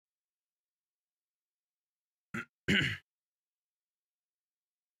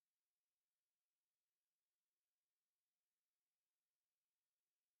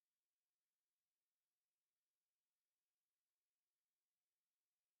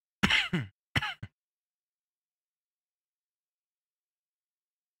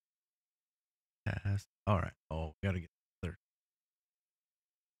Test. All right. Oh, we gotta get there.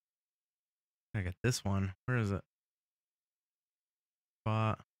 I got this one. Where is it?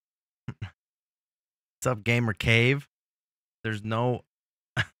 What's up, Gamer Cave? There's no.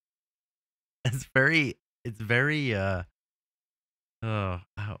 It's very. Oh,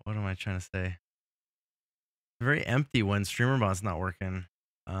 what am I trying to say? It's very empty when StreamerBot's not working.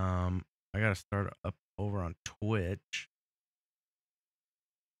 I gotta start up over on Twitch.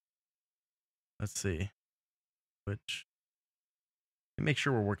 Let's see. Twitch. Make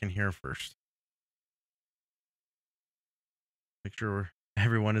sure we're working here first. Make sure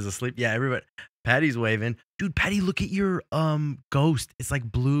everyone is asleep. Yeah, everybody. Patty's waving. Dude, Patty, look at your ghost. It's like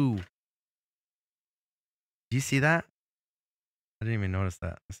blue. Do you see that? I didn't even notice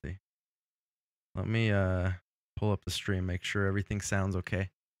that. Let's see. Let me pull up the stream, make sure everything sounds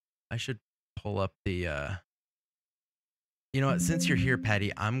okay. I should pull up the you know what, since you're here,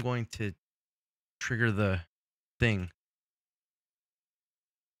 Patty, I'm going to trigger the thing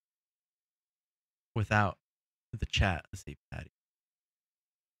without the chat. Let's see, Patty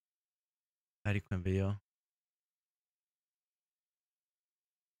Quinn video.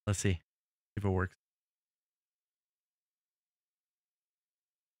 Let's see if it works.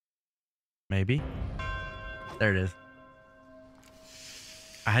 Maybe. There it is.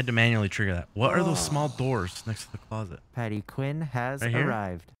 I had to manually trigger that. What are those small doors next to the closet? Patty Quinn has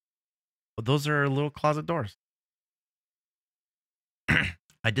arrived. Well, those are little closet doors.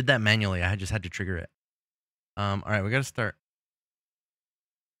 I did that manually. I just had to trigger it. All right, we got to start.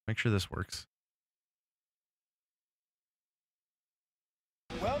 Make sure this works.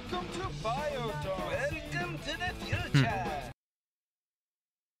 Welcome to Biodome. Welcome to the future.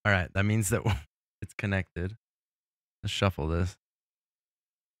 All right, that means that it's connected. Let's shuffle this.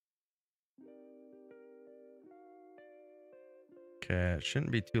 Okay, it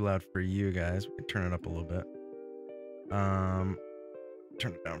shouldn't be too loud for you guys. We can turn it up a little bit.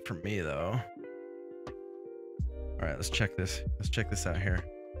 Turn it down for me though. All right, let's check this. Let's check this out here.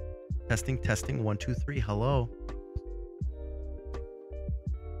 Testing, testing. 1, 2, 3. Hello.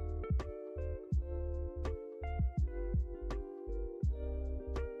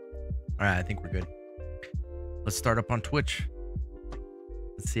 All right, I think we're good. Let's start up on Twitch.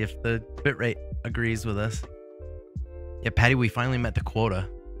 Let's see if the bitrate agrees with us. Yeah, Patty, we finally met the quota.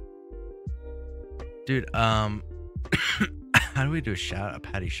 Dude, how do we do a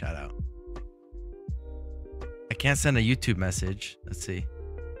Patty shout out? I can't send a YouTube message. Let's see.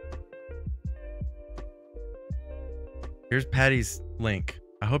 Here's Patty's link.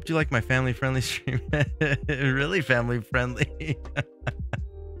 I hope you like my family-friendly stream. Really family-friendly.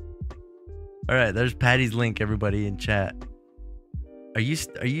 All right, there's Patty's link, everybody in chat. Are you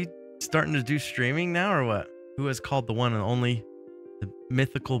starting to do streaming now or what? Who has called the one and only, the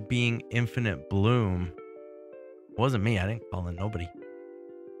mythical being Infinite Bloom? It wasn't me. I didn't call in nobody.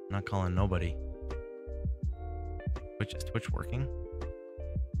 I'm not calling nobody. Is Twitch working?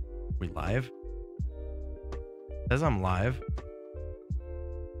 Are we live? It says I'm live.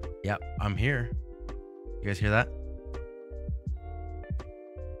 Yep, I'm here. You guys hear that?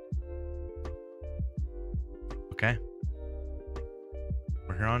 Okay.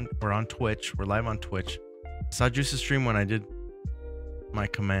 We're on Twitch. We're live on Twitch. I saw Juice's stream when I did my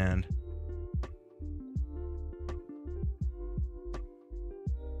command.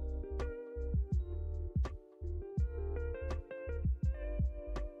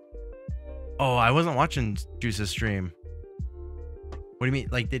 Oh, I wasn't watching Juice's stream. What do you mean?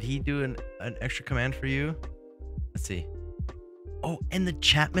 Like, did he do an extra command for you? Let's see. Oh, and the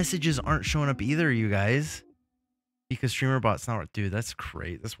chat messages aren't showing up either, you guys. Because StreamerBot's not... Dude, that's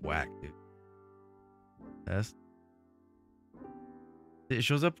crazy. That's whack, dude. Test. It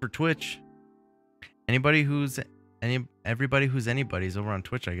shows up for Twitch. Everybody who's anybody's over on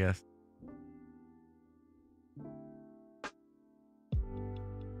Twitch, I guess.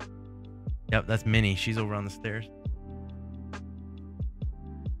 Yep, that's Minnie. She's over on the stairs.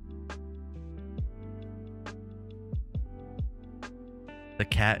 The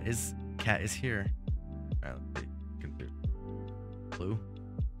cat is here. All right, let's see. Blue.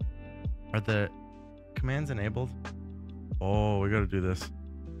 Are the commands enabled? Oh, we gotta do this.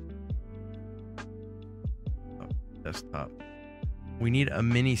 Oh, desktop. We need a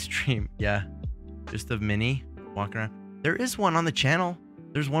mini stream. Yeah, just a mini walking around. There is one on the channel.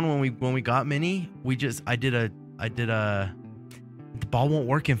 There's one when we got mini. I did the ball won't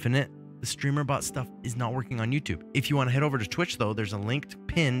work, Infinite. The STREAMER.BOT stuff is not working on YouTube. If you want to head over to Twitch though, there's a linked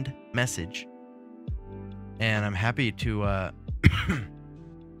pinned message. And I'm happy to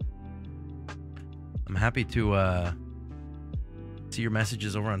see your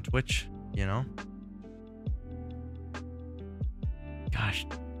messages over on Twitch, you know? Gosh.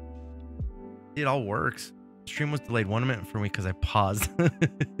 It all works. Stream was delayed 1 minute for me because I paused.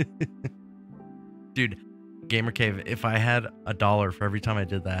 Dude, Gamer Cave, if I had $1 for every time I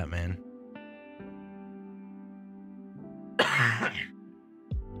did that, man.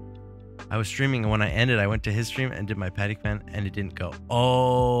 I was streaming, and when I ended, I went to his stream and did my Patty fan, and it didn't go.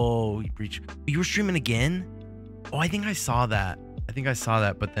 Oh, you were streaming again? Oh, I think I saw that.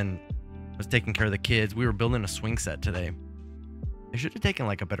 But then I was taking care of the kids. We were building a swing set today. I should have taken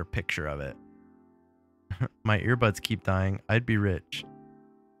like a better picture of it. My earbuds keep dying. I'd be rich.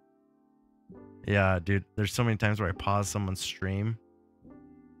 Yeah, dude. There's so many times where I pause someone's stream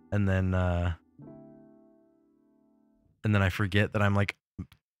and then I forget that I'm like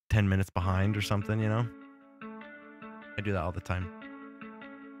 10 minutes behind or something, you know? I do that all the time.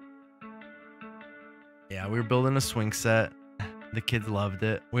 Yeah, we were building a swing set. The kids loved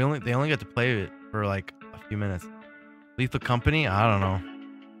it. They only got to play it for like a few minutes. Lethal Company? I don't know.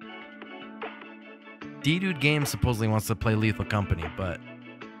 D-Dude Games supposedly wants to play Lethal Company, but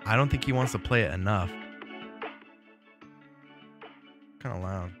I don't think he wants to play it enough. Kind of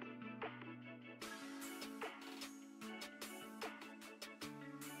loud.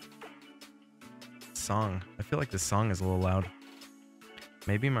 Song. I feel like this song is a little loud.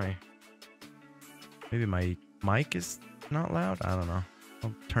 Maybe my mic is not loud. I don't know.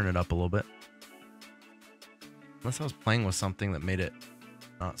 I'll turn it up a little bit. Unless I was playing with something that made it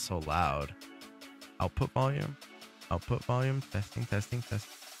not so loud. Output volume. Testing.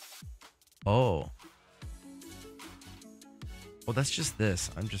 Oh. Well, that's just this.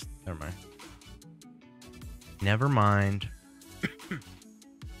 Never mind.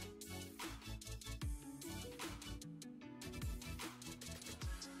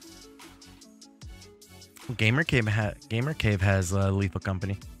 Gamer Cave has Lethal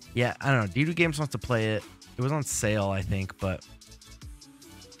Company. Yeah, I don't know. D2 Games wants to play it. It was on sale, I think, but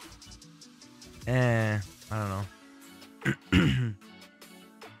I don't know.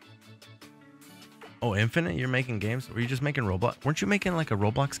 Oh, Infinite, you're making games? Were you just making Roblox? Weren't you making like a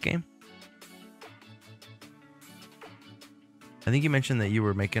Roblox game? I think you mentioned that you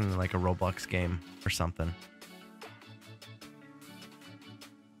were making like a Roblox game or something.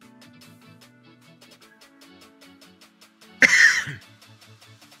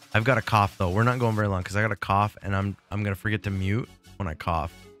 I've got a cough though. We're not going very long because I got a cough and I'm gonna forget to mute when I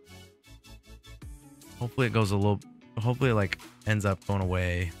cough. Hopefully it goes hopefully it like ends up going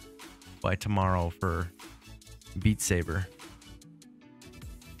away by tomorrow for Beat Saber.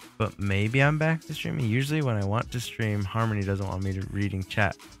 But maybe I'm back to streaming. Usually when I want to stream, Harmony doesn't want me to reading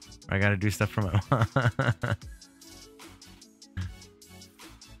chat. I gotta do stuff from it.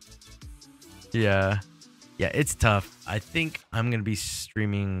 Yeah. Yeah, it's tough. I think I'm going to be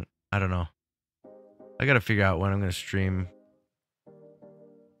streaming. I don't know. I got to figure out when I'm going to stream.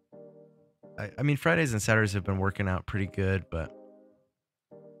 I mean, Fridays and Saturdays have been working out pretty good, but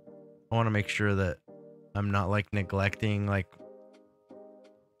I want to make sure that I'm not like neglecting, like,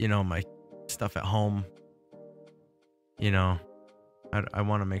 you know, my stuff at home. You know, I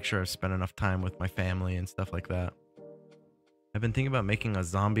want to make sure I spend enough time with my family and stuff like that. I've been thinking about making a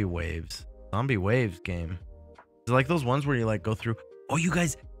Zombie Waves game. It's like those ones where you like go through. Oh, did you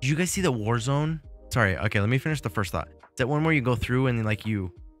guys see the Warzone? Sorry. Okay, let me finish the first thought. Is that one where you go through and like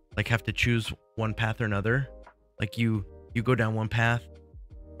you like have to choose one path or another? Like you go down one path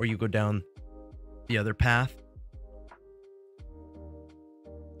or you go down the other path.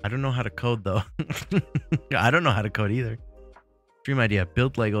 I don't know how to code though. I don't know how to code either. Stream idea,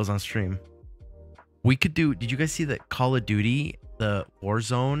 build Legos on stream. We could do, did you guys see that Call of Duty, the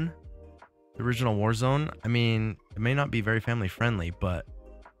Warzone? The original Warzone, I mean, it may not be very family friendly, but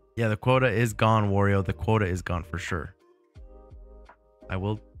yeah, the quota is gone, Wario. The quota is gone for sure. I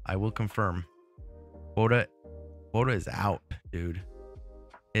will confirm. Quota is out, dude.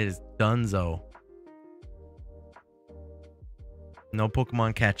 It is donezo. No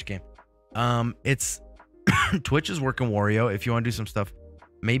Pokemon catch game. It's Twitch is working, Wario. If you want to do some stuff,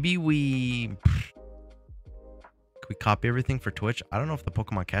 maybe we copy everything for Twitch. I don't know if the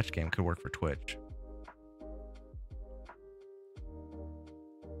Pokemon catch game could work for Twitch.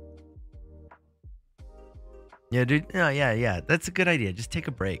 Yeah, dude. Yeah. That's a good idea. Just take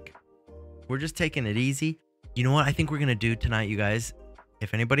a break. We're just taking it easy. You know what I think we're gonna do tonight, you guys?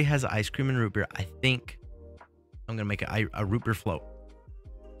 If anybody has ice cream and root beer, I think I'm gonna make a root beer float.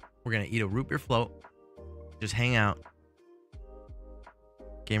 We're gonna eat a root beer float. Just hang out.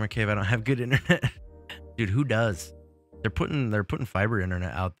 Gamer Cave, I don't have good internet. Dude, who does? They're putting fiber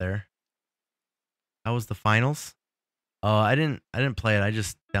internet out there. How was the finals? Oh, I didn't play it. I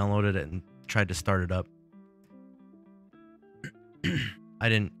just downloaded it and tried to start it up. I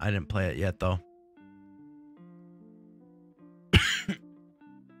didn't play it yet though.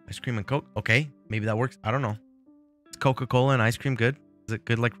 Ice cream and Coke. Okay, maybe that works. I don't know. Is Coca-Cola and ice cream good? Is it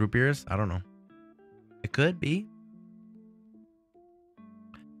good like root beers? I don't know. It could be.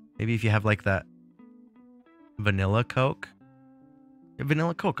 Maybe if you have like that vanilla Coke. Yeah,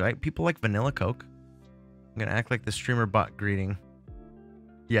 vanilla Coke, right? People like vanilla Coke. I'm gonna act like the STREAMER.BOT greeting.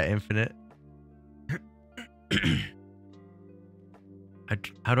 Yeah, infinite.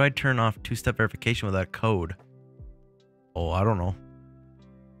 How do I turn off two-step verification with that code? Oh, I don't know.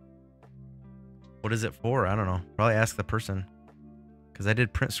 What is it for? I don't know. Probably ask the person. Because I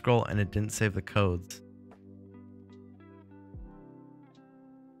did print scroll and it didn't save the codes.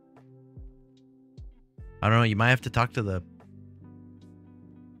 I don't know. You might have to talk to the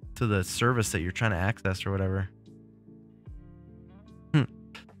service that you're trying to access or whatever.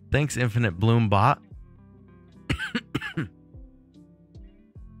 Thanks, Infinite Bloom Bot.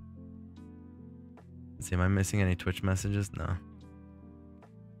 Let's see, am I missing any Twitch messages? No.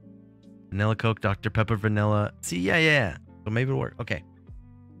 Vanilla Coke, Dr. Pepper Vanilla. See, yeah. So maybe it'll work. Okay.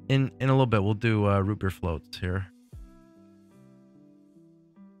 In a little bit, we'll do root beer floats here.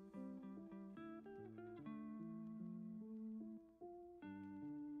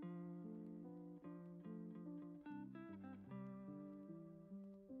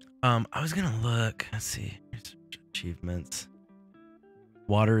 I was gonna look. Let's see. Achievements.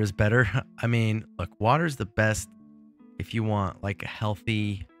 Water is better. I mean, look, water's the best if you want like a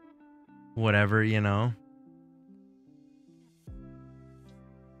healthy whatever, you know.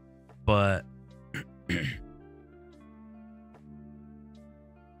 But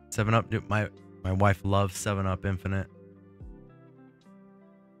 7-Up, dude, my wife loves 7-Up Infinite.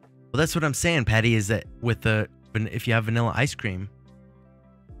 Well, that's what I'm saying, Patty, is that with if you have vanilla ice cream,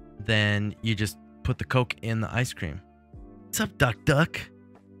 then you just put the Coke in the ice cream. What's up, Duck?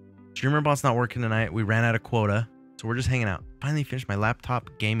 StreamerBot's not working tonight. We ran out of quota, so we're just hanging out. Finally finished my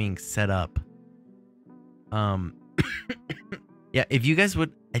laptop gaming setup. Yeah, if you guys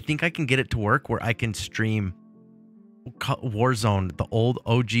would, I think I can get it to work where I can stream Warzone, the old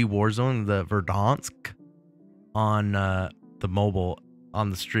OG Warzone, the Verdansk, on the mobile on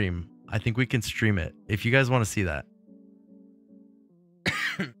the stream. I think we can stream it if you guys want to see that.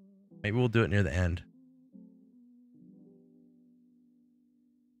 Maybe we'll do it near the end.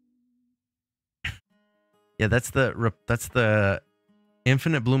 Yeah, that's the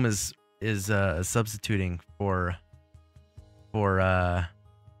Infinite Bloom is substituting for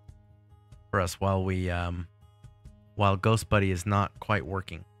us while Ghost Buddy is not quite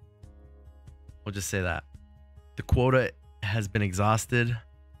working. We'll just say that the quota has been exhausted.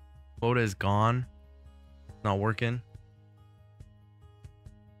 Quota is gone. Not working.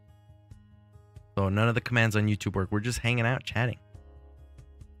 So none of the commands on YouTube work. We're just hanging out, chatting.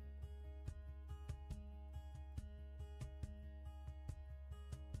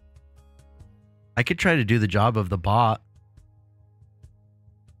 I could try to do the job of the bot.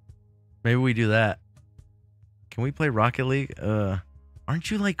 Maybe we do that. Can we play Rocket League?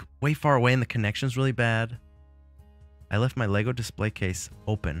 Aren't you like way far away and the connection's really bad? I left my Lego display case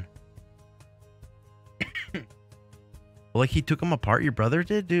open. Well, like he took them apart, your brother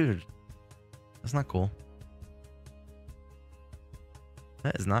did? Dude, that's not cool.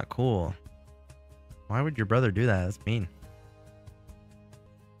 That is not cool. Why would your brother do that? That's mean.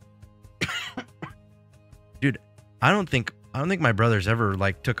 Dude, I don't think my brothers ever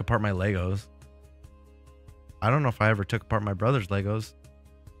like took apart my Legos. I don't know if I ever took apart my brother's Legos.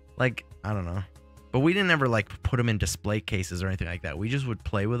 Like, I don't know. But we didn't ever like put them in display cases or anything like that. We just would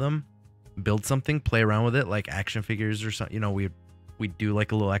play with them, build something, play around with it, like action figures or something. You know, we'd do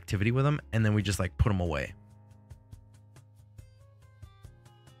like a little activity with them, and then we just like put them away.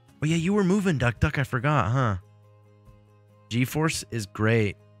 Oh yeah, you were moving, Duck. I forgot, huh? GeForce is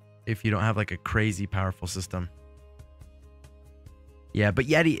great if you don't have like a crazy powerful system. Yeah, but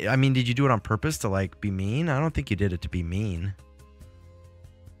Yeti, I mean, did you do it on purpose to like be mean? I don't think you did it to be mean.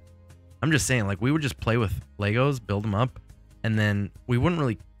 I'm just saying, like, we would just play with Legos, build them up, and then we wouldn't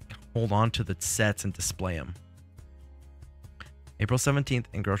really hold on to the sets and display them. April 17th,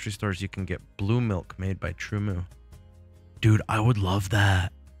 in grocery stores, you can get blue milk made by True Moo. Dude, I would love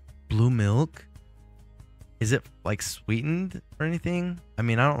that. Blue milk? Is it, like, sweetened or anything? I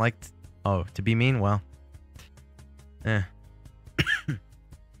mean, I don't like... Oh, to be mean? Well, Eh.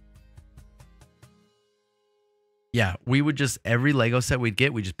 Yeah, we would just, every Lego set we'd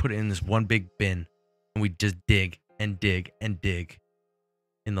get, we just put it in this one big bin. And we'd just dig and dig and dig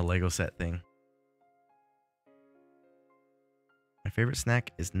in the Lego set thing. My favorite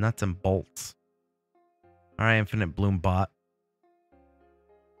snack is nuts and bolts. All right, Infinite Bloom Bot.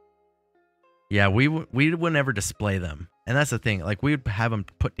 Yeah, we would never display them. And that's the thing. Like, we would have them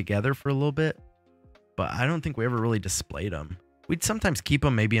put together for a little bit. But I don't think we ever really displayed them. We'd sometimes keep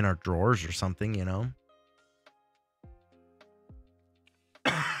them maybe in our drawers or something, you know?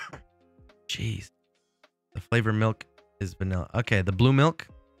 Jeez. The flavor milk is vanilla. Okay, the blue milk,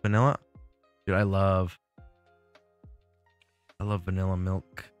 vanilla. Dude, I love vanilla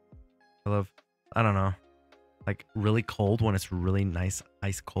milk. I don't know. Like really cold when it's really nice,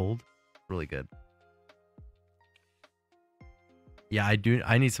 ice cold. Really good. Yeah, I do.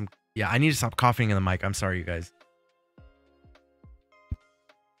 I need some. Yeah, I need to stop coughing in the mic. I'm sorry, you guys.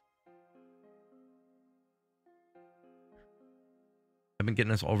 I've been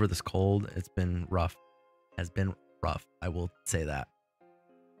getting us over this cold. It's been rough. Has been rough. I will say that.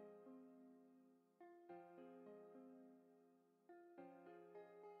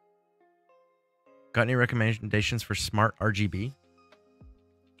 Got any recommendations for smart RGB?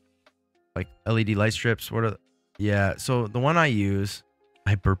 Like LED light strips? What are... Yeah, so the one I use...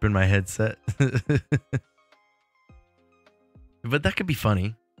 I burp in my headset. But that could be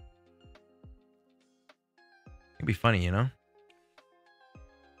funny. It could be funny, you know?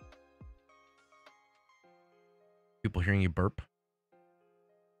 People hearing you burp.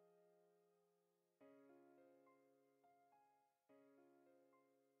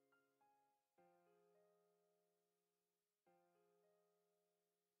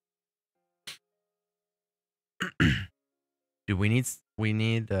 Dude, we need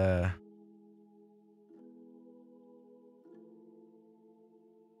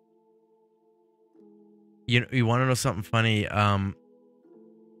you want to know something funny? On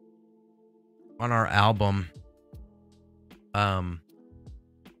our album, the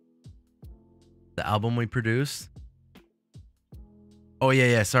album we produced. Oh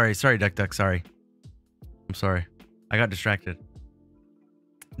yeah. Sorry, Duck. Sorry. I'm sorry. I got distracted.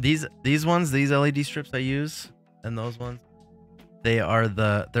 These LED strips I use, and those ones,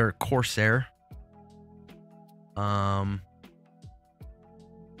 they're Corsair.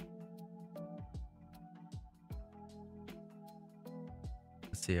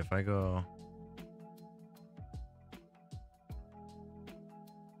 Let's see if I go.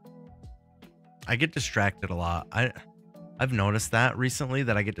 I get distracted a lot. I've noticed that recently,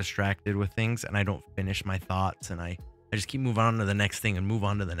 that I get distracted with things and I don't finish my thoughts, and I just keep moving on to the next thing and move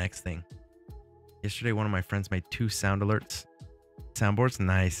on to the next thing. Yesterday, one of my friends made 2 sound alerts. Soundboards,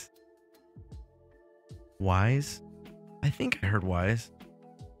 nice. Wise? I think I heard Wise.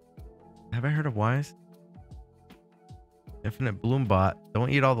 Have I heard of Wise? Infinite Bloom Bot. Don't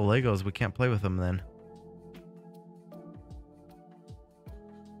eat all the Legos. We can't play with them then.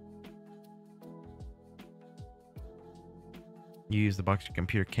 You use the box your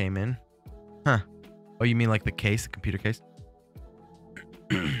computer came in? Huh. Oh, you mean like the case, the computer case?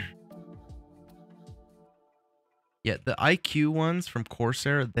 Yeah, the IQ ones from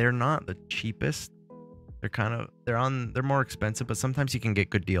Corsair, they're not the cheapest. They're more expensive, but sometimes you can get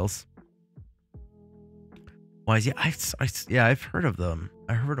good deals. Wise, yeah, I've heard of them.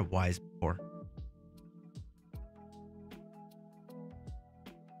 I heard of Wise before.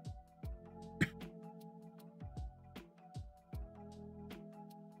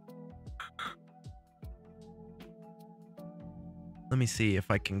 Let me see if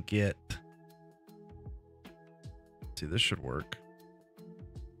I can get... See, this should work.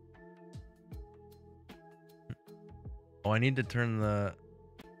 Oh, I need to turn the...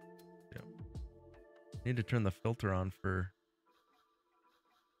 I need to turn the filter on for...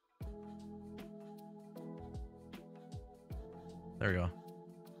 There we go.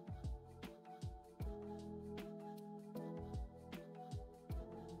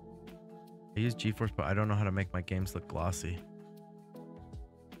 I use GeForce, but I don't know how to make my games look glossy.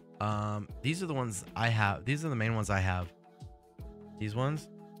 These are the ones I have. These are the main ones I have. These ones.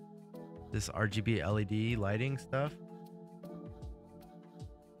 This RGB LED lighting stuff.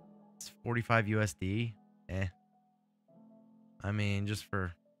 It's 45 USD. I mean, just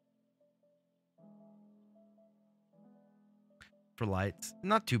for lights.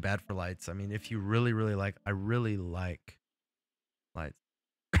 Not too bad for lights. I mean, if you really like, I really like lights.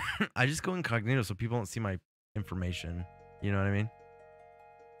 I just go incognito so people don't see my information. You know what I mean?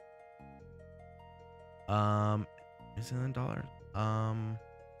 New Zealand dollars.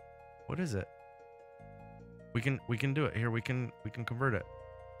 What is it? We can do it. Here we can convert it.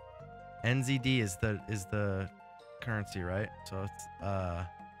 NZD is the currency, right? So it's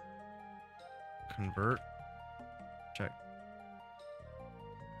convert. Check.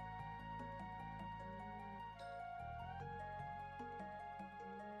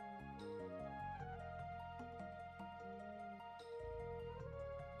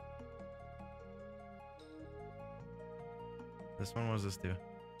 This one, what does this do?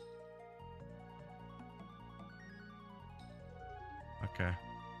 Okay.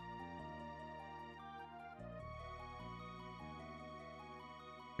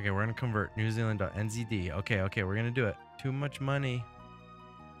 Okay, we're gonna convert New Zealand.NZD. Okay, we're gonna do it. Too much money.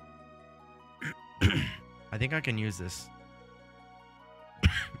 I think I can use this.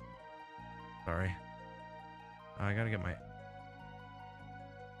 Sorry. Oh, I gotta get my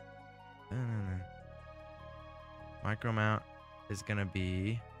micro amount is gonna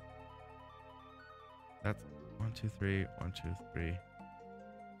be, that's 1 2 3 1 2 3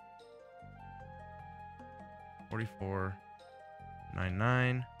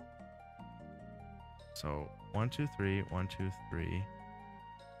 44.99. So 1 2 3 1 2 3.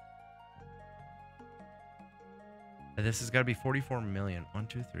 And this has got to be 44 million. 1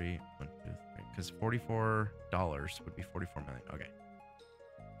 2 3 1 2 3. Because $44 would be 44 million. Okay.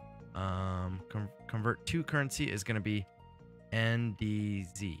 Convert to currency is going to be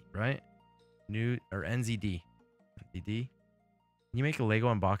NDZ, right? New or NZD. NZD. Can you make a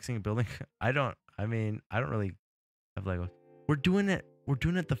Lego unboxing building? I don't really have Lego. We're doing it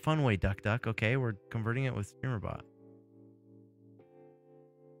the fun way, Duck. Okay, we're converting it with STREAMER.BOT.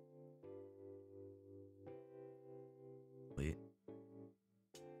 Delete.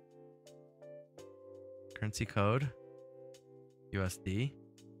 Currency code USD.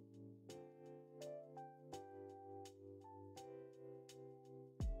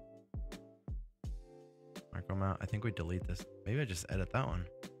 Micro amount. I think we delete this. Maybe I just edit that one.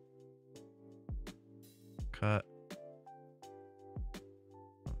 Cut.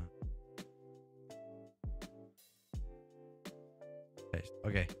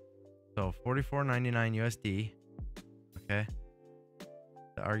 Okay. So 44.99 USD. Okay.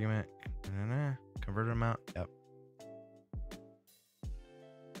 The argument. Converted amount. Yep.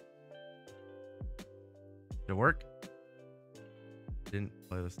 Did it work? Didn't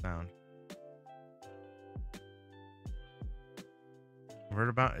play the sound.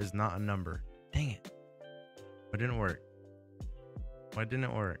 Converted amount is not a number. Dang it. Why didn't it work? Why didn't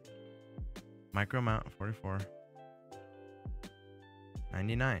it work? Micro amount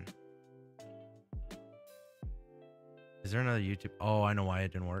 44.99. Is there another YouTube? Oh, I know why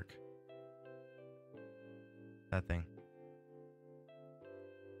it didn't work. That thing.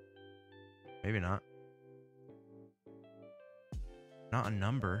 Maybe not. Not a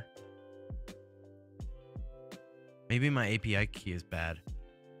number. Maybe my API key is bad.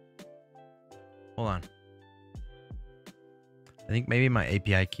 Hold on. I think maybe my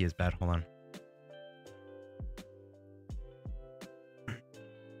API key is bad. Hold on.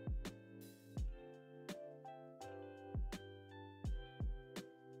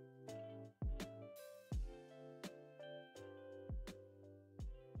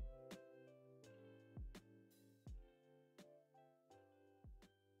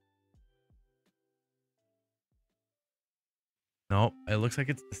 Nope, it looks like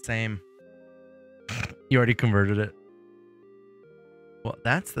it's the same. You already converted it. Well,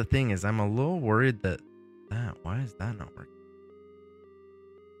 that's the thing, is I'm a little worried that why is that not working?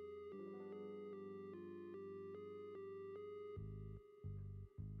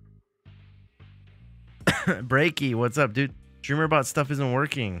 Breaky, what's up, dude? StreamerBot stuff isn't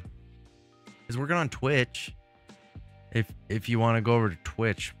working. It's working on Twitch. If you want to go over to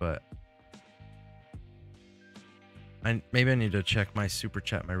Twitch, but maybe I need to check my super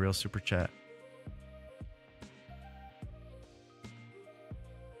chat, my real super chat.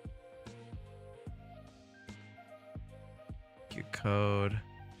 Q code.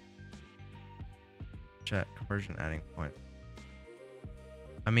 Chat conversion adding point.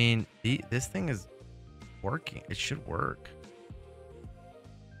 I mean, this thing is working. It should work.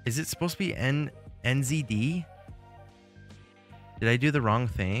 Is it supposed to be NZD? Did I do the wrong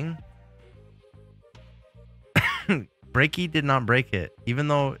thing? Breaky did not break it. Even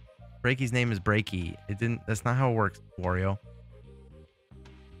though Breaky's name is Breaky, it didn't. That's not how it works, Wario.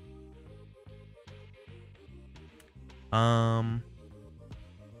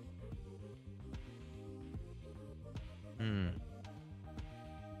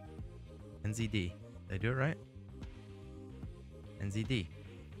 NZD. Did I do it right? NZD.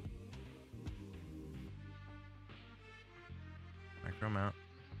 Micro amount.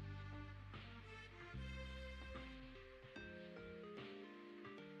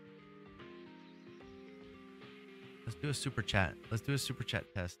 Let's do a super chat. Let's do a super chat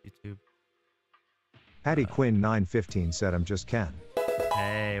test, YouTube. Patty Quinn 915 said I'm just Ken.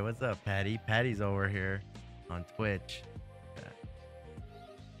 Hey, what's up, Patty? Patty's over here on Twitch.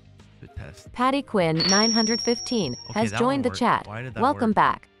 Good test. Patty Quinn 915 has joined the chat. Why did that Welcome work?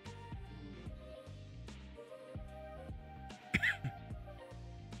 back.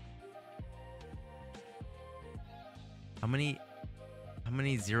 How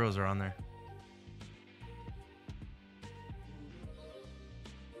many zeros are on there?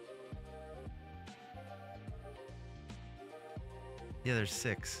 Yeah, there's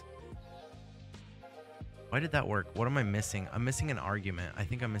 6. Why did that work? What am I missing? I'm missing an argument. I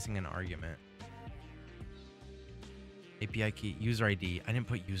think I'm missing an argument. API key, user ID. I didn't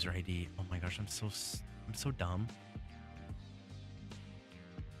put user ID. Oh my gosh, I'm so dumb.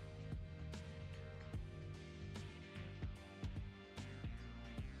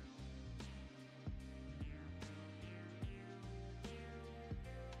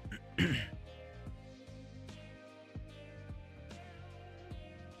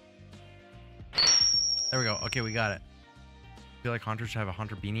 There we go. Okay, we got it. I feel like Hunter should have a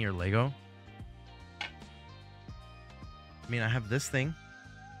Hunter beanie or Lego. I mean, I have this thing.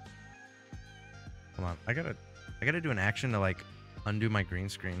 Hold on. I gotta do an action to like undo my green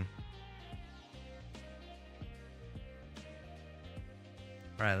screen.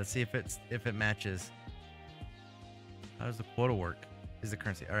 All right, let's see if it matches. How does the quota work? Is the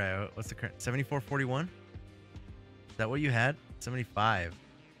currency? All right, what's the current? 74.41. Is that what you had? 75.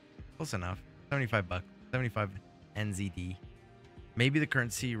 Close enough. 75 bucks. 75 NZD. Maybe the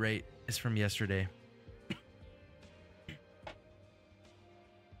currency rate is from yesterday.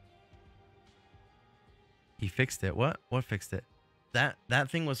 He fixed it. What? What fixed it? That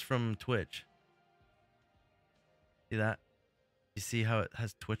thing was from Twitch. See that? You see how it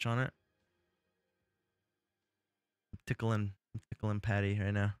has Twitch on it? I'm tickling Patty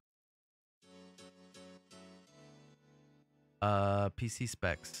right now. PC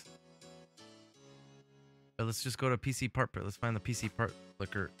specs. Let's just go to PC part picker. Let's find the PC part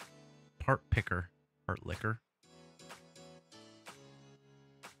picker. You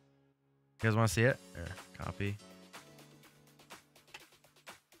guys want to see it? Here, copy.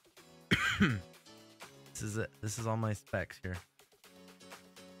 This is it. This is all my specs here.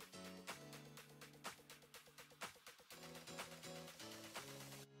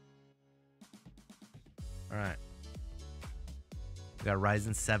 All right. We got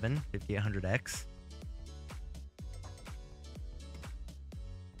Ryzen 7 5800X.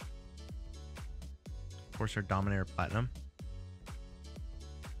 Of course, our Dominator Platinum.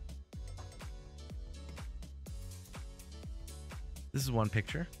 This is one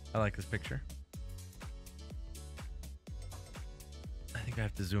picture. I like this picture. I think I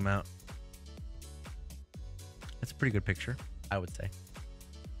have to zoom out. That's a pretty good picture, I would say.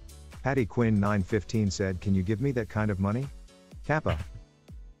 Patty Quinn 915 said, can you give me that kind of money? Kappa.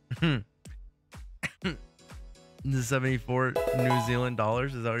 The 74 New Zealand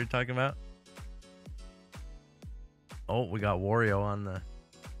dollars, is that what you're talking about? Oh, we got Wario on the...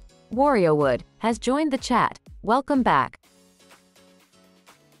 Wario Wood has joined the chat. Welcome back.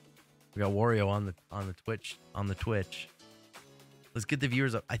 We got Wario on the Twitch. Let's get the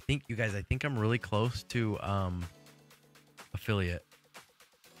viewers up. I think, you guys, I think I'm really close to affiliate.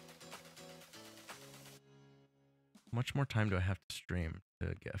 How much more time do I have to stream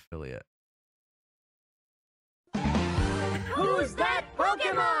to get affiliate? Who's that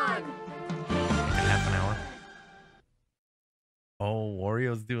Pokemon? Half an hour. Oh,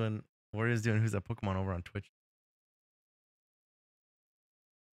 Wario's doing Who's that Pokemon over on Twitch.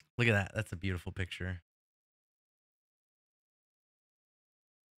 Look at that. That's a beautiful picture.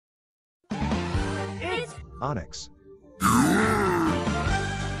 It's Onyx.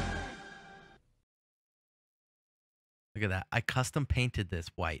 Look at that. I custom painted this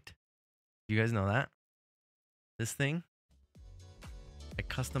white. You guys know that? This thing? I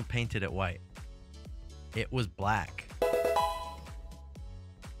custom painted it white. It was black.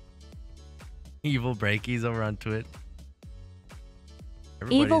 Evil Breakies over on Twitch.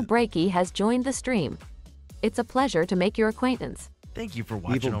 Evil Breaky has joined the stream. It's a pleasure to make your acquaintance. Thank you for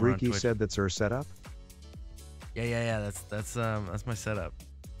watching. Evil over on Breaky Twitch. said that's her setup. Yeah. That's my setup.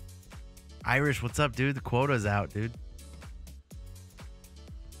 Irish, what's up, dude? The quota's out, dude.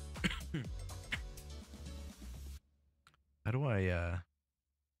 How do I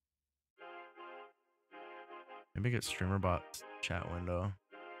maybe get STREAMER.BOT chat window?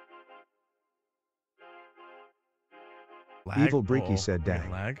 Lag? Evil Breaky said, Getting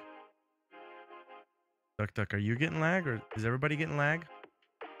dang. lag. Duck, are you getting lag, or is everybody getting lag?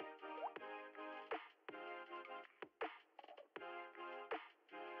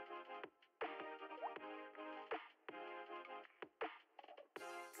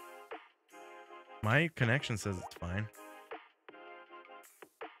 My connection says it's fine.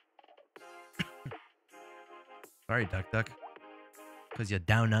 Sorry, Duck. Because you're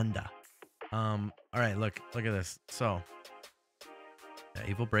down under. All right, look at this. So, yeah,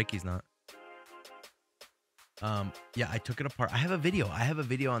 Evil Breaky's not. Yeah, I took it apart. I have a video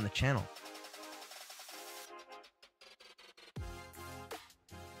on the channel.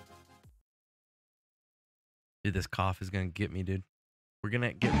 Dude, this cough is gonna get me, dude. We're gonna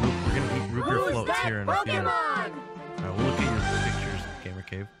eat root beer floats here in a few minutes. All right, we'll look at your pictures, Gamer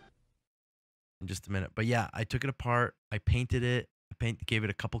Cave, in just a minute. But yeah, I took it apart. I painted it. Gave it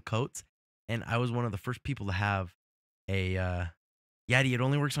a couple coats, and I was one of the first people to have a Yaddy. It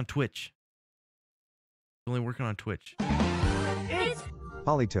only works on Twitch. It's only working on Twitch. It's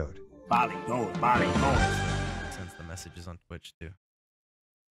Polytoad. Sends the messages on Twitch too.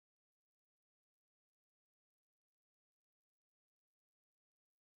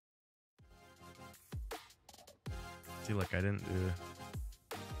 See, look, I didn't do.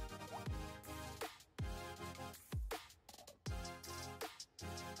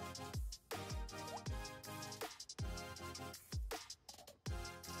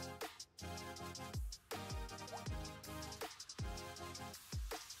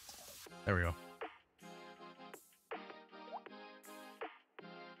 There we go.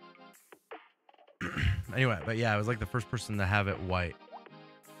 Anyway, but yeah, I was like the first person to have it white.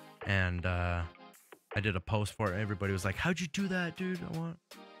 And I did a post for it. And everybody was like, "How'd you do that, dude?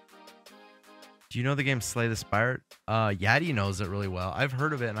 Do you know the game Slay the Spire?" Yaddy knows it really well. I've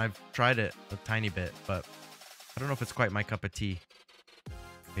heard of it and I've tried it a tiny bit, but I don't know if it's quite my cup of tea.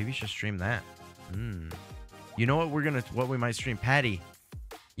 Maybe you should stream that. You know what we might stream? Patty.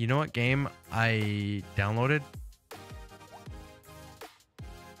 You know what game I downloaded?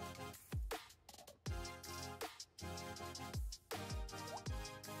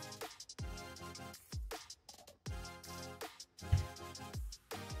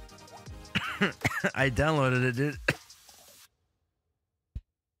 I downloaded it, dude.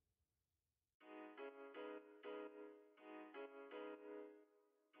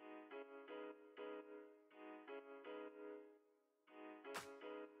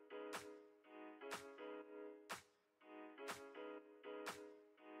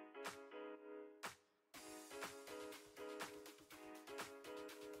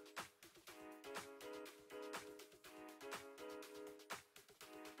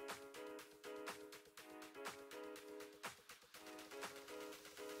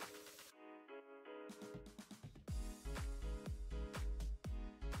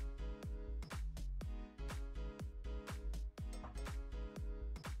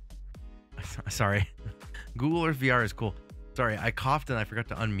 Sorry. Google Earth VR is cool. Sorry, I coughed and I forgot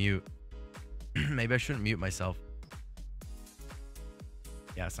to unmute. Maybe I shouldn't mute myself.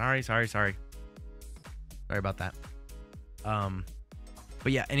 Yeah, sorry. Sorry about that.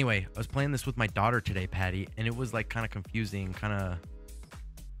 But yeah, anyway, I was playing this with my daughter today, Patty, and it was like kind of confusing, I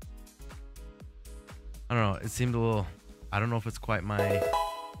don't know, it seemed a little, I don't know if it's quite my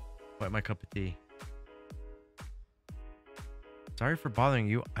cup of tea. Sorry for bothering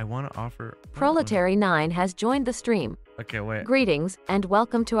you. I want to offer... Proletary9 has joined the stream. Okay, wait. Greetings, and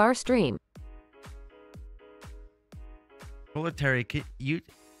welcome to our stream. Proletary, you...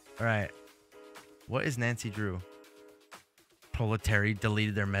 Alright. What is Nancy Drew? Proletary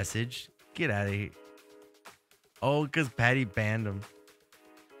deleted their message. Get out of here. Oh, because Patty banned them.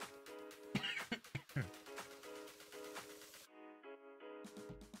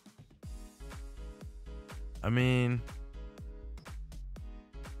 I mean...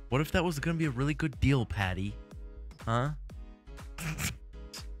 What if that was going to be a really good deal, Patty? Huh?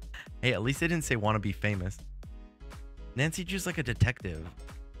 Hey, at least they didn't say want to be famous. Nancy Drew's like a detective.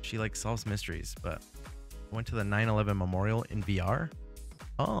 She like solves mysteries, but went to the 9/11 memorial in VR.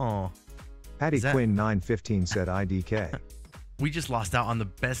 Oh. Patty Quinn 915 said IDK. We just lost out on the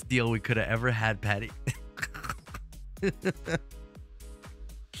best deal we could have ever had, Patty.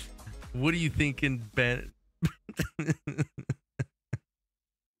 What are you thinking, Ben?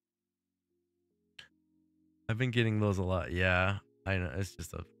 I've been getting those a lot. Yeah, I know. It's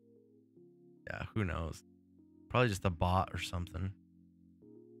just a... Yeah, who knows? Probably just a bot or something.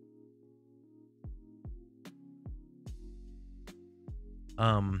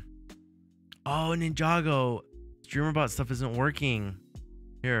 Oh, Ninjago. STREAMER.BOT stuff isn't working.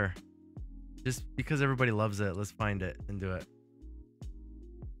 Here. Just because everybody loves it, let's find it and do it.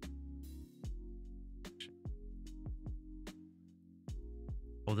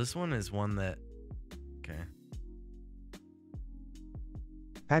 Oh, this one is one that... Okay.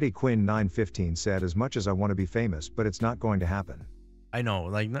 Patty Quinn 915 said, as much as I want to be famous, but it's not going to happen. I know,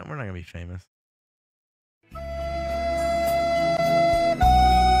 like, we're not going to be famous.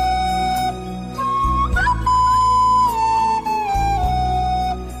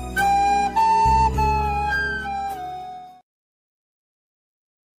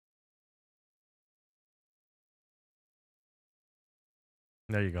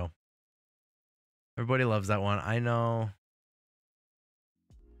 There you go. Everybody loves that one. I know.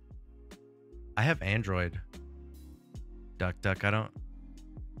 I have Android. Duck, duck. I don't.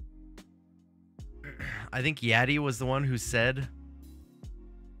 I think Yaddy was the one who said.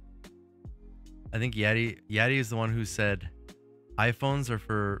 I think Yaddy is the one who said iPhones are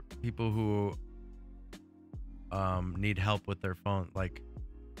for people who need help with their phone, like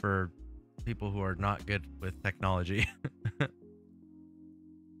for people who are not good with technology.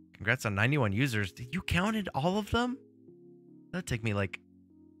 Congrats on 91 users. You counted all of them? That'd take me like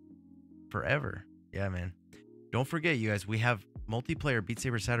forever. Yeah, man. Don't forget, you guys, we have multiplayer Beat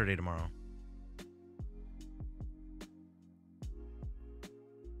Saber Saturday tomorrow.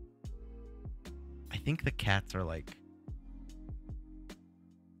 I think the cats are like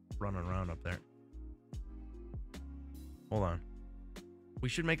running around up there. Hold on. We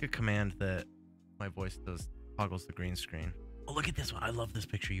should make a command that my voice does toggles the green screen. Oh, look at this one. I love this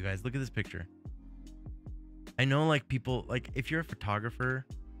picture, you guys. Look at this picture. I know, like, people, like, if you're a photographer,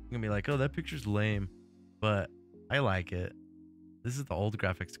 you're gonna be like, oh, that picture's lame, but I like it. This is the old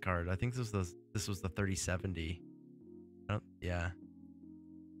graphics card. I think this was the 3070. Yeah.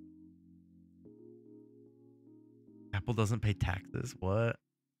 Apple doesn't pay taxes. What?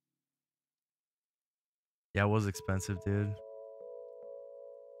 Yeah, it was expensive, dude.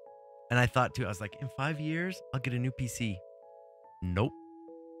 And I thought too, I was like, in 5 years, I'll get a new PC. Nope.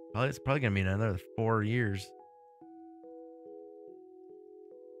 It's probably gonna be another 4 years.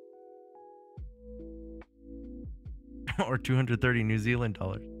 Or 230 New Zealand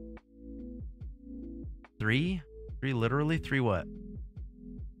dollars. Three literally? Three what?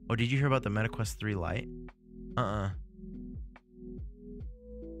 Oh, did you hear about the MetaQuest 3 Lite?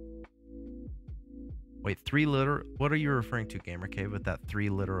 Wait, 3 liter? What are you referring to, Gamer Cave, with that 3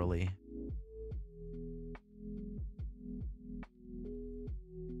 literally?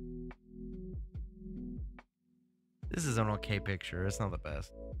 This is an okay picture. It's not the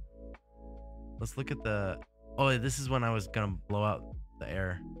best. Let's look at the... Oh, this is when I was gonna blow out the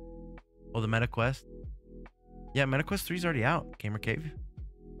air. Oh, the MetaQuest? Yeah, MetaQuest 3 is already out, Gamer Cave.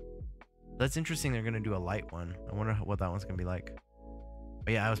 That's interesting. They're gonna do a light one. I wonder what that one's gonna be like.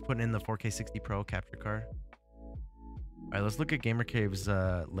 But yeah, I was putting in the 4K 60 Pro capture card. All right, let's look at Gamer Cave's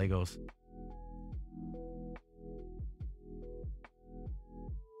Legos.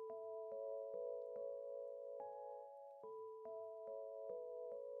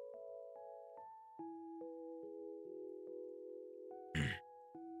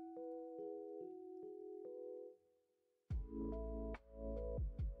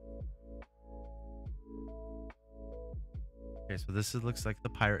 Okay, so this looks like the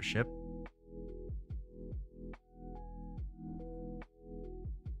pirate ship.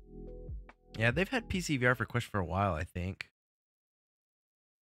 Yeah, they've had PC VR for Quest for a while, I think.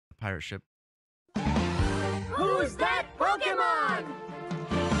 The pirate ship. Who's that Pokemon?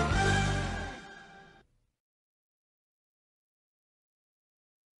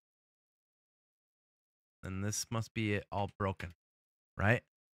 And this must be it all broken, right?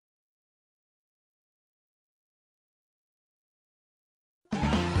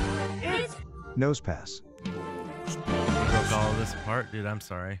 It's Nose pass. Broke all of this apart, dude. I'm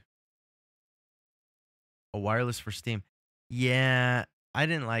sorry. A wireless for Steam. Yeah, I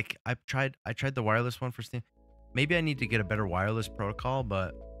didn't like. I tried the wireless one for Steam. Maybe I need to get a better wireless protocol,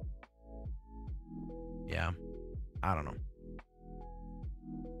 but yeah, I don't know.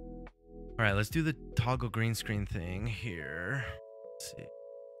 All right, let's do the toggle green screen thing here. Let's see.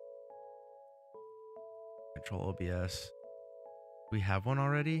 Control OBS. We have one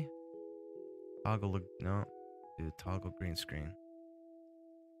already. Toggle. No, do toggle green screen.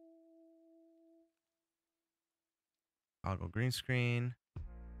 Toggle green screen. All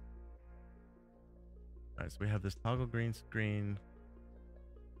right, so we have this toggle green screen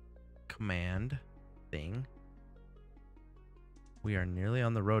command thing. We are nearly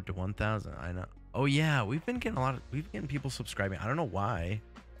on the road to 1,000. I know. Oh yeah, we've been getting people subscribing. I don't know why.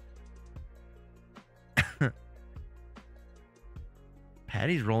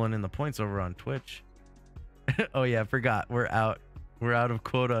 Patty's rolling in the points over on Twitch. Oh yeah, I forgot. We're out of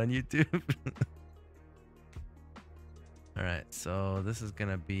quota on YouTube. All right, so this is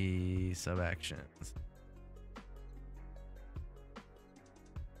gonna be sub actions.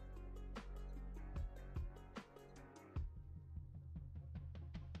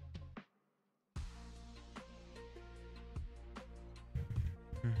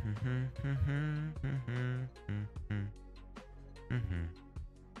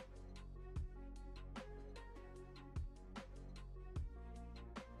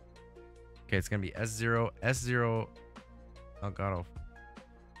 Okay, it's gonna be S0 Elgato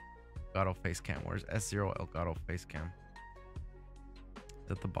Elgato face cam. Where's S0 Elgato face cam?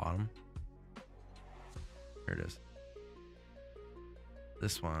 Is at the bottom. Here it is.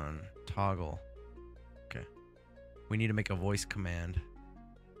 This one. Toggle. Okay. We need to make a voice command.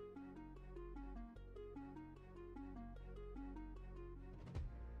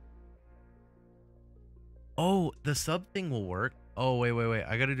 Oh, the sub thing will work. Oh, wait.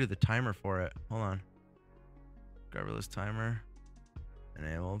 I gotta do the timer for it. Hold on. Driverless timer.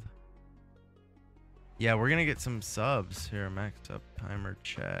 Enabled. Yeah, we're gonna get some subs here. Max up timer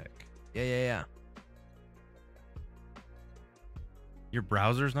check. Yeah. Your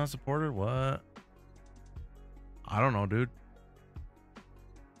browser's not supported? What? I don't know, dude.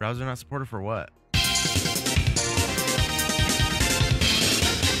 Browser not supported for what?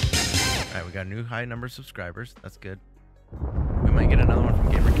 Alright, we got a new high number of subscribers. That's good. We might get another one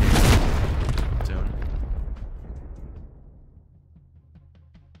from GamerCave soon.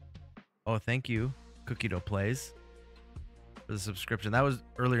 Oh, thank you, Cookie Dough Plays, for the subscription. That was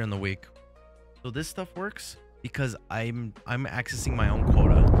earlier in the week. So this stuff works because I'm accessing my own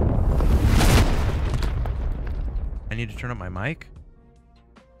quota. I need to turn up my mic.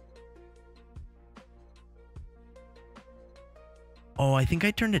 Oh, I think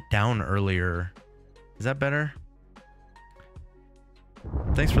I turned it down earlier. Is that better?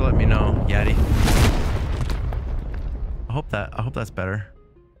 Thanks for letting me know, Yaddy. I hope that's better.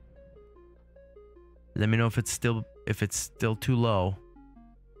 Let me know if it's still too low.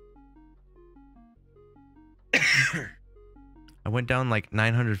 I went down like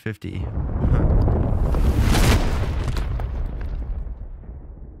 950.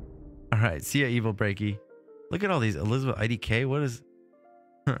 All right, see ya, Evil Breaky. Look at all these. Elizabeth IDK. What is?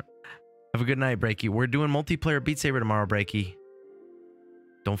 Have a good night, Breaky. We're doing multiplayer Beat Saber tomorrow, Breaky.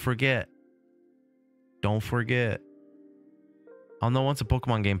 Don't forget. Don't forget. I'll know once a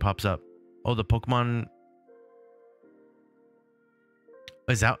Pokemon game pops up. Oh, the Pokemon.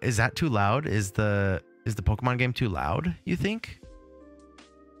 Is that too loud? Is the Pokemon game too loud, you think?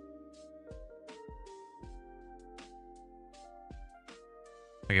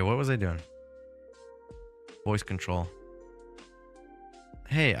 Okay, what was I doing? Voice control.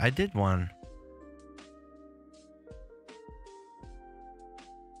 Hey, I did one.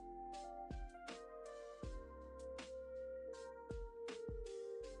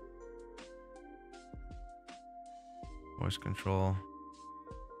 Voice control.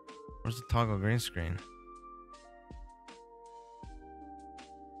 Where's the toggle green screen?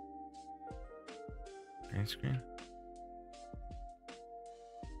 Green screen?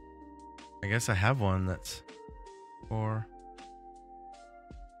 I guess I have one that's for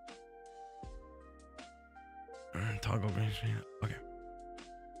toggle green screen. Okay.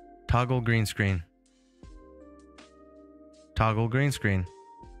 Toggle green screen. Toggle green screen.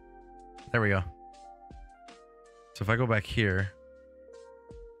 There we go. So if I go back here.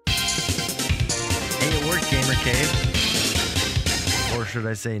 Hey, it worked, Gamer Cave. Or should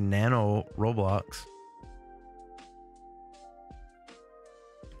I say Nano Roblox?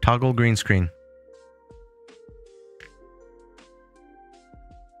 Toggle green screen.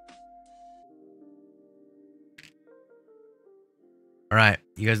 All right,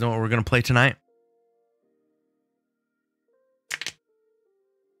 you guys know what we're gonna play tonight?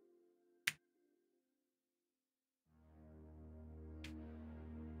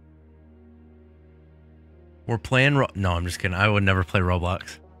 We're playing no, I'm just kidding. I would never play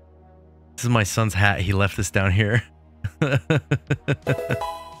Roblox. This is my son's hat. He left this down here.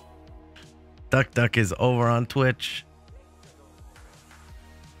 Duck is over on Twitch.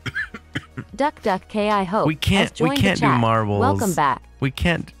 Duck KI Hope. We can't do marbles. Welcome back. We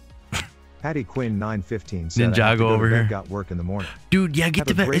can't. Patty Quinn 915 said Ninjago over here. Got work in the morning. Dude, yeah, get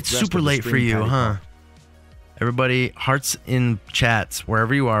to bed. It's super late for you, huh? Everybody, hearts in chats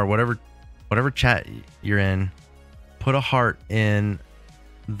wherever you are, whatever chat you're in. Put a heart in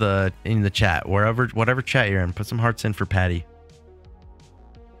the chat, whatever chat you're in. Put some hearts in for Patty.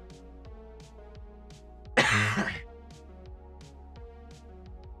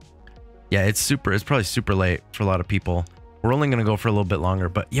 Yeah, it's probably super late for a lot of people. We're only gonna go for a little bit longer,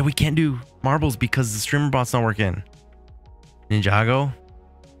 but yeah, we can't do marbles because the streamer bot's not working. Ninjago.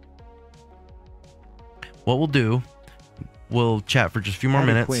 What we'll do, we'll chat for just a few more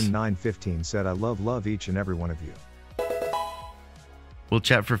minutes. Quinn 915 said, I love each and every one of you. We'll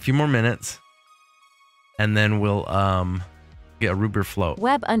chat for a few more minutes, and then we'll get a Ruber float.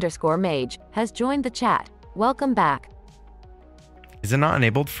 Web_mage has joined the chat. Welcome back. Is it not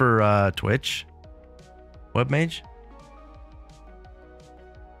enabled for Twitch? Webmage?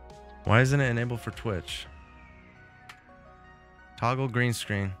 Why isn't it enabled for Twitch? Toggle green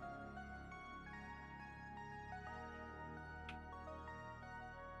screen.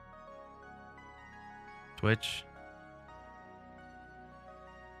 Twitch.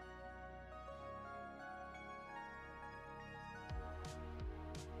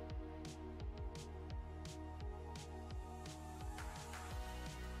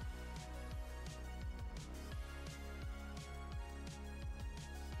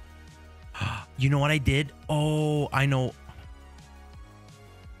 You know what I did? Oh, I know.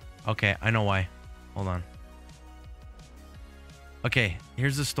 Okay, I know why. Hold on. Okay,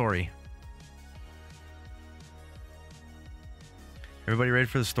 here's the story. Everybody ready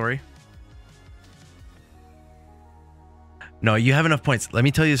for the story? No, you have enough points. Let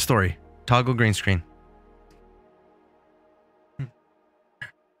me tell you the story. Toggle green screen.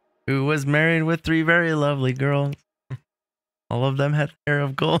 Who was married with 3 very lovely girls. All of them had hair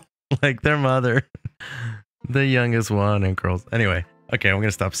of gold like their mother. The youngest one and girls. Anyway, okay, I'm going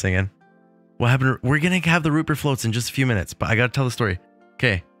to stop singing. What happened? We're going to have the root beer floats in just a few minutes, but I got to tell the story.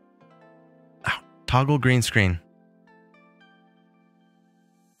 Okay. Ow. Toggle green screen.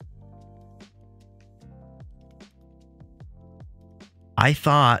 I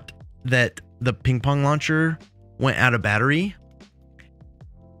thought that the ping pong launcher went out of battery,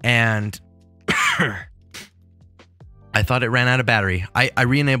 and I thought it ran out of battery. I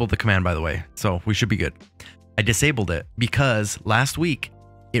re-enabled the command, by the way, so we should be good. I disabled it because last week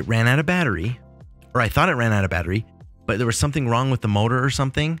it ran out of battery, or I thought it ran out of battery, but there was something wrong with the motor or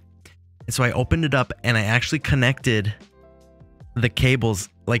something. And so I opened it up and I actually connected the cables.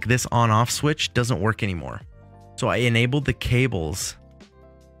 Like this on-off switch doesn't work anymore. So I enabled the cables.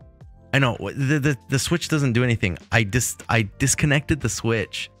 I know the switch doesn't do anything. I disconnected the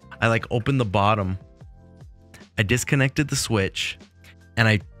switch. I like opened the bottom. I disconnected the switch, and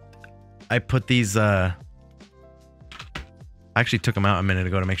I put these. I actually took them out a minute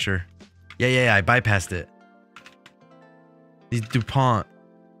ago to make sure. Yeah. I bypassed it. These DuPont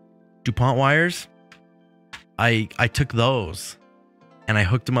wires. I took those, and I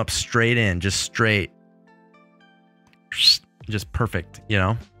hooked them up straight in, just straight, just perfect, you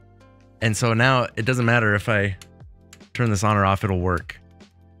know. And so now it doesn't matter if I turn this on or off; it'll work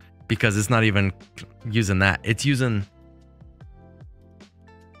because it's not even using that. It's using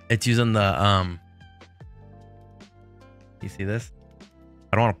the you see this?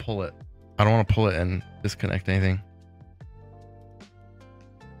 I don't want to pull it. I don't want to pull it and disconnect anything.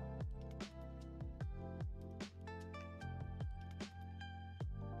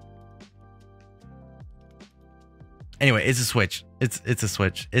 Anyway, it's a switch. It's a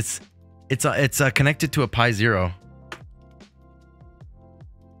switch. It's connected to a Pi Zero.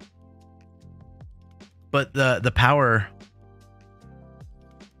 But the power.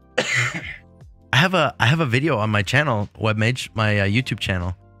 I have a video on my channel, webmage, my YouTube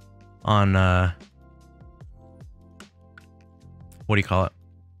channel, on what do you call it?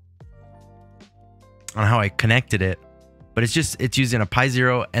 On how I connected it, but it's using a Pi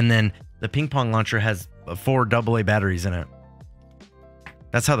Zero, and then the ping pong launcher has 4 AA batteries in it.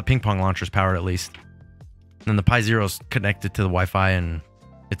 That's how the ping pong launcher's powered, at least. And then the Pi Zero's connected to the Wi-Fi, and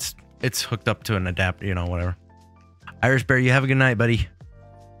it's hooked up to an adapter, you know, whatever. Irish Bear, you have a good night, buddy.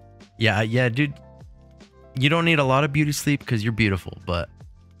 Yeah, dude. You don't need a lot of beauty sleep because you're beautiful, but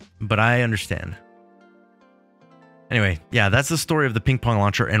I understand. Anyway, yeah, that's the story of the ping pong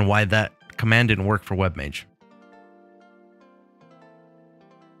launcher and why that command didn't work for webmage.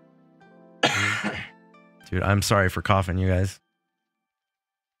 Dude, I'm sorry for coughing, you guys.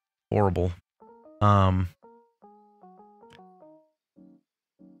 Horrible. All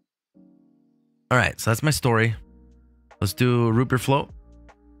right, so that's my story. Let's do a root beer float.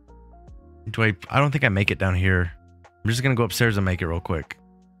 I don't think I make it down here. I'm just gonna go upstairs and make it real quick.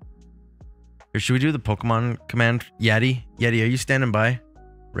 Here, should we do the Pokemon command? Yeti, are you standing by?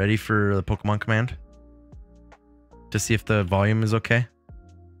 Ready for the Pokemon command? To see if the volume is okay?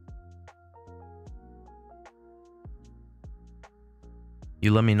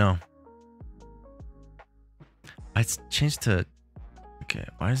 You let me know. It's changed to... Okay,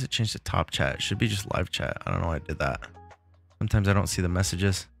 why does it change to top chat? It should be just live chat. I don't know why I did that. Sometimes I don't see the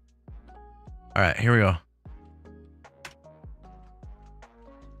messages. All right, here we go.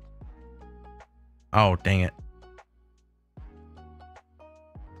 Oh, dang it.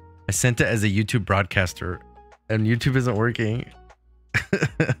 I sent it as a YouTube broadcaster, and YouTube isn't working.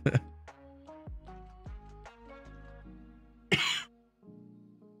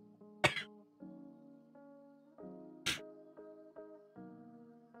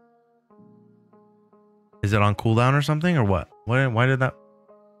 Is it on cooldown or something, or what? Why did that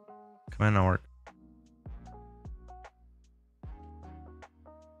command not work?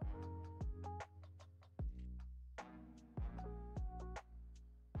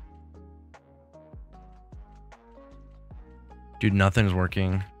 Dude, nothing's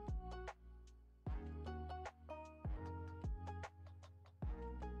working.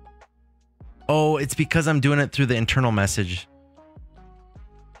 Oh, it's because I'm doing it through the internal message.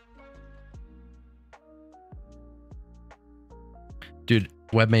 Dude,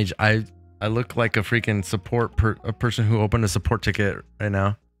 webmage, I look like a freaking a person who opened a support ticket right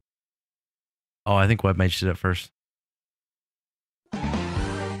now. Oh, I think webmage did it first.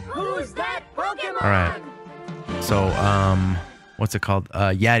 Who's that Pokemon? All right. So, what's it called?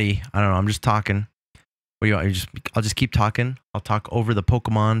 Yaddy. I don't know. I'm just talking. What do you want? I'll just keep talking. I'll talk over the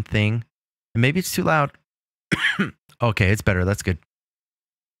Pokemon thing. And maybe it's too loud. Okay, it's better. That's good.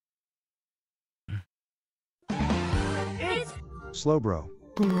 It's Slow bro.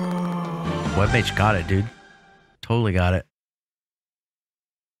 Webmage got it, dude. Totally got it.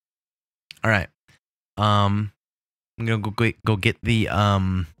 All right. I'm gonna go get the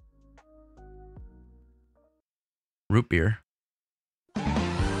root beer.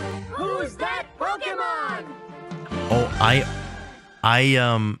 Who's that Pokemon? Oh, I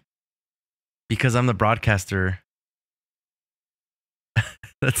because I'm the broadcaster.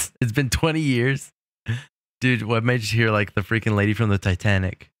 It's been 20 years. Dude, webmage here like the freaking lady from the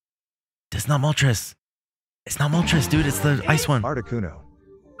Titanic. It's not Moltres. It's not Moltres, dude. It's the ice one. Articuno.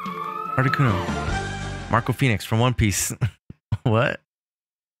 Articuno. Marco Phoenix from One Piece. What?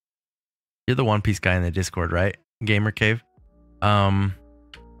 You're the One Piece guy in the Discord, right? Gamer Cave. Right.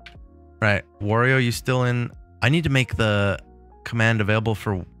 Wario, you still in? I need to make the command available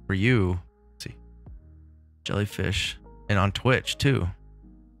for you. Let's see. Jellyfish. And on Twitch too.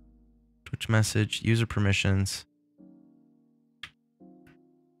 Twitch message, user permissions.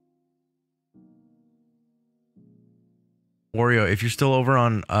 Wario, if you're still over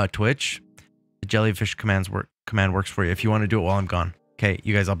on Twitch, the jellyfish command works for you if you want to do it while I'm gone. Okay,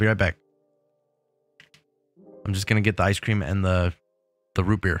 you guys, I'll be right back. I'm just gonna get the ice cream and the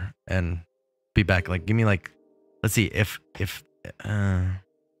root beer and be back. Like, give me like, let's see if I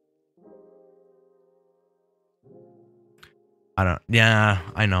don't. Yeah,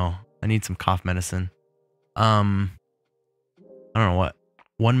 I know. I need some cough medicine. I don't know what.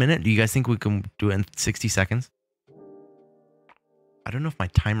 1 minute? Do you guys think we can do it in 60 seconds? I don't know if my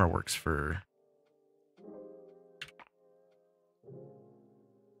timer works for.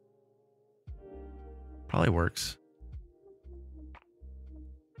 Probably works.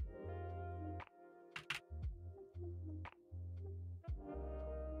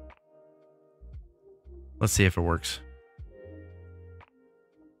 Let's see if it works.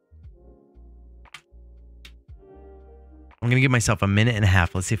 I'm gonna give myself a minute and a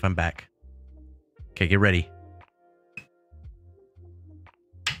half. Let's see if I'm back. Okay, get ready.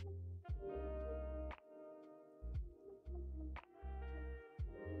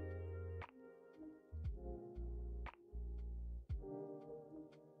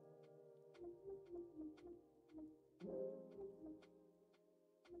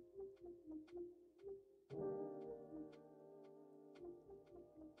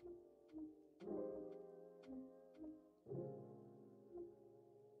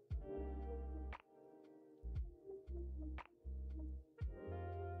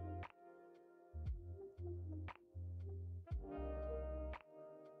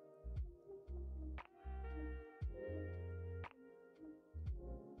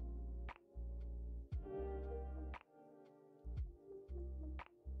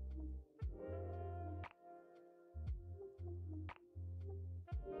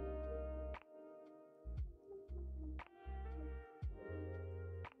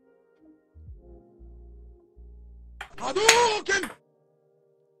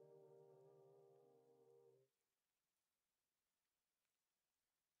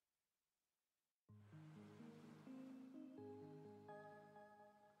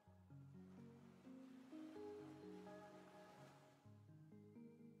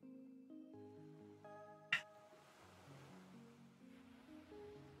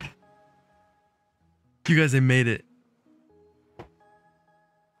 You guys, I made it.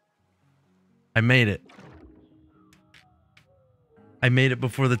 I made it. I made it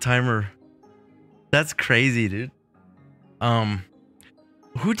before the timer. That's crazy, dude.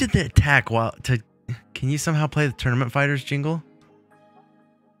 Who did the attack while can you somehow play the Tournament Fighters jingle?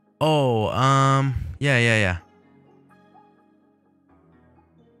 Oh, yeah.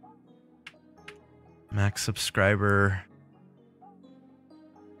 Max subscriber.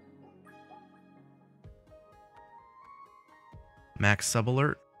 Max sub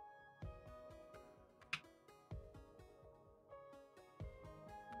alert.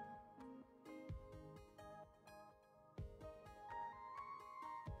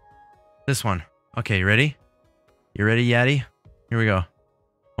 This one. Okay, you ready? You ready, Yaddy? Here we go.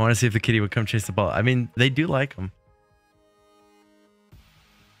 I want to see if the kitty would come chase the ball. I mean, they do like them.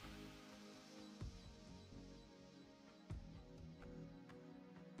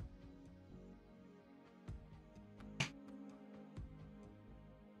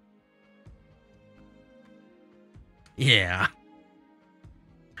 Yeah.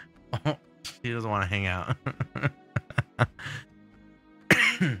 Oh, he doesn't want to hang out.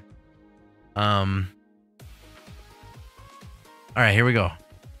 All right, here we go.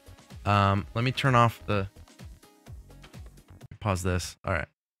 Let me turn off the. Pause this. All right,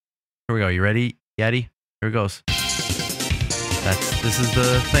 here we go. You ready, Yeti? Here it goes. This is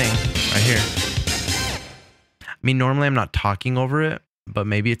the thing right here. I mean, normally I'm not talking over it, but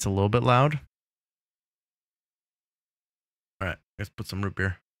maybe it's a little bit loud. All right, let's put some root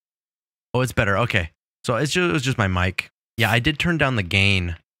beer. Oh, it's better. Okay, so it was just my mic. Yeah, I did turn down the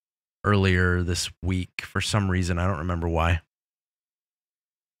gain earlier this week for some reason. I don't remember why.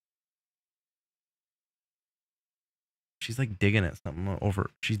 She's like digging at something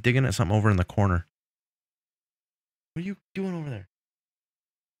over. She's digging at something over in the corner. What are you doing over there?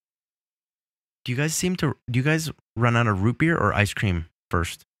 Do you guys run out of root beer or ice cream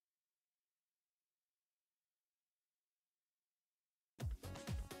first?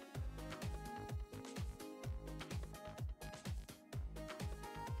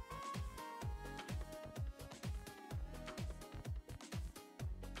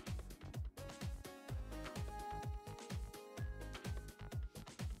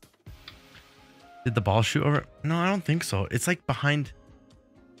 Did the ball shoot over? No, I don't think so. It's like behind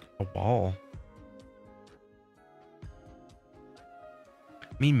a wall.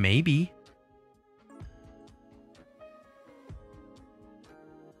 I mean, maybe.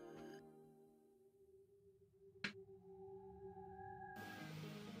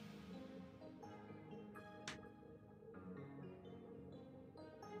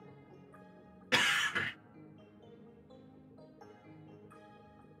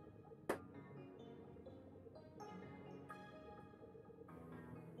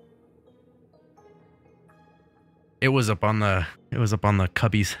 It was up on the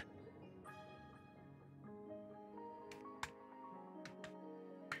cubbies.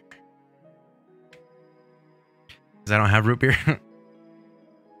 Cause I don't have root beer.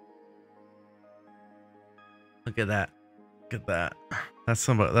 Look at that. Look at that. That's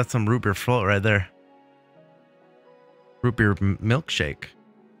some root beer float right there. Root beer milkshake.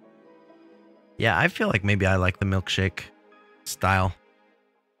 Yeah, I feel like maybe I like the milkshake style.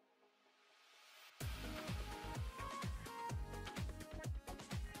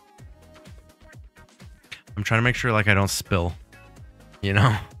 I'm trying to make sure like I don't spill, you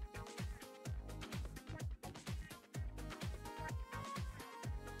know?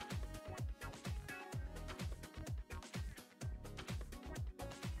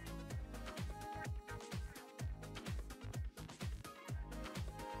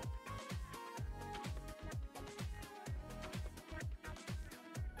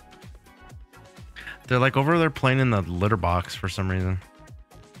 They're like over there playing in the litter box for some reason.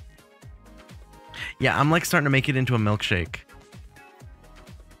 Yeah, I'm like starting to make it into a milkshake.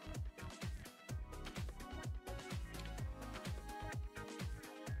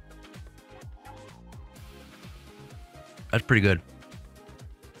 That's pretty good.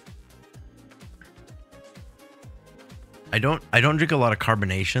 I don't drink a lot of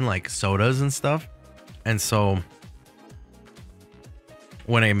carbonation like sodas and stuff. And so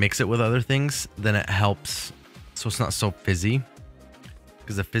when I mix it with other things, then it helps so it's not so fizzy.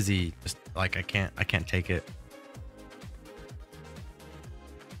 Because the fizzy just like I can't take it.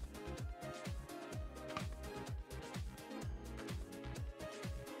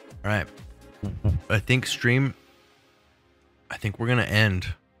 All right. I think we're going to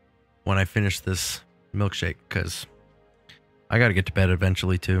end when I finish this milkshake cuz I got to get to bed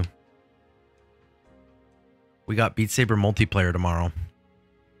eventually too. We got Beat Saber multiplayer tomorrow.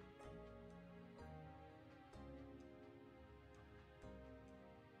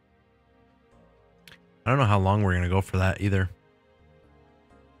 I don't know how long we're going to go for that either.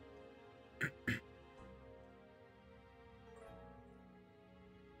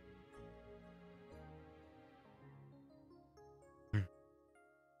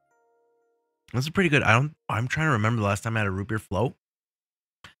 This is pretty good. I'm trying to remember the last time I had a root beer float.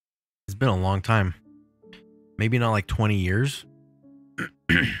 It's been a long time. Maybe not like 20 years.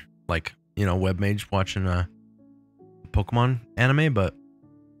 Like, you know, webmage watching a Pokemon anime, but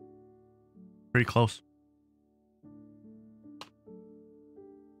pretty close.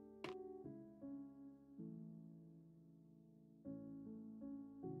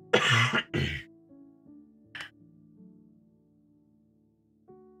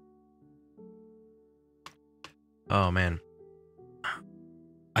 Oh man.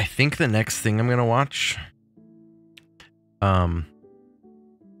 I think the next thing I'm gonna watch. My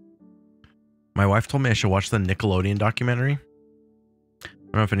wife told me I should watch the Nickelodeon documentary. I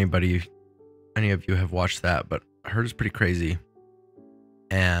don't know if any of you have watched that, but I heard it's pretty crazy.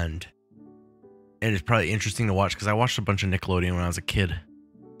 And it is probably interesting to watch because I watched a bunch of Nickelodeon when I was a kid.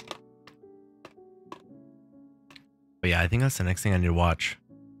 But yeah, I think that's the next thing I need to watch.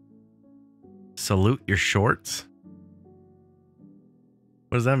 Salute your shorts?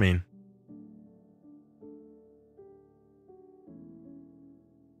 What does that mean?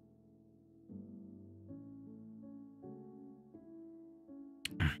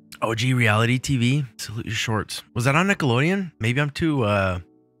 OG reality TV? Salute your shorts. Was that on Nickelodeon? Maybe I'm too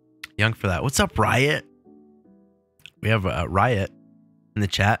young for that. What's up, Riot? We have Riot in the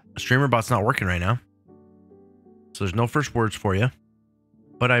chat. StreamerBot's not working right now, so there's no first words for you.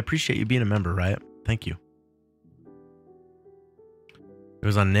 But I appreciate you being a member, Riot. Thank you. It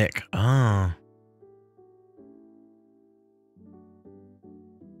was on Nick. Oh.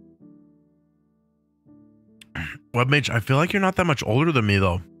 Webmage, I feel like you're not that much older than me,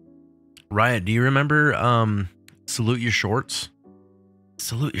 though. Riot, do you remember Salute Your Shorts?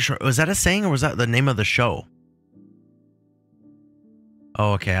 Salute Your Shorts. Was that a saying or was that the name of the show?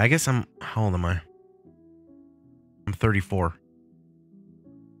 Oh, okay. I guess how old am I? I'm 34.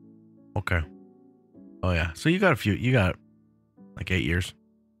 Okay. Oh, yeah. So you got like 8 years.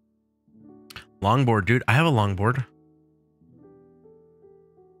 Longboard, dude. I have a longboard.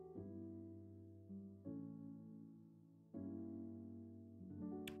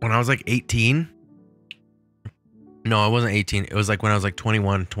 When I was like 18. No, I wasn't 18. It was like when I was like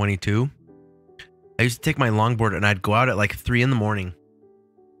 21, 22. I used to take my longboard and I'd go out at like 3 in the morning.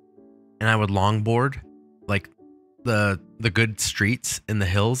 And I would longboard like the good streets in the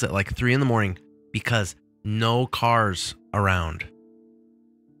hills at like 3 in the morning because no cars around.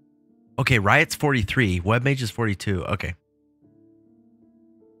 Okay, Riot's 43. Webmage is 42. Okay.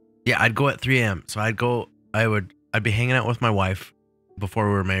 Yeah, I'd go at 3 a.m. So I'd be hanging out with my wife before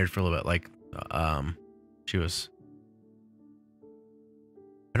we were married for a little bit. Like, she was,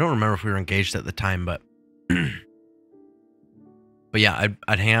 I don't remember if we were engaged at the time, but, but yeah,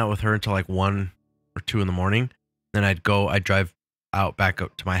 I'd hang out with her until like 1 or 2 in the morning. Then I'd drive out back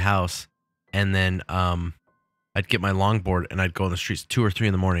up to my house, and then, I'd get my longboard and I'd go on the streets 2 or 3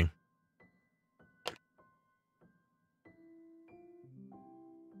 in the morning.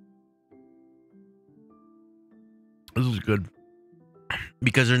 This was good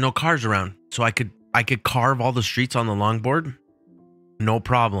because there's no cars around, so I could carve all the streets on the longboard, no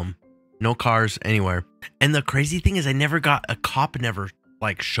problem, no cars anywhere. And the crazy thing is, a cop never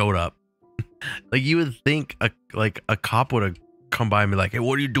like showed up. Like you would think a cop would have come by and be like, "Hey,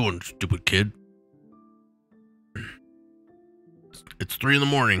 what are you doing, stupid kid? It's 3 in the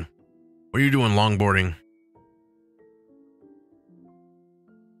morning. What are you doing longboarding?"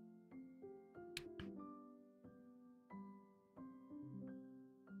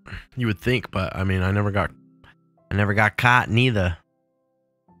 You would think, but I mean, I never got caught neither.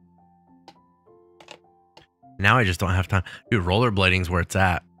 Now I just don't have time. Dude, rollerblading's where it's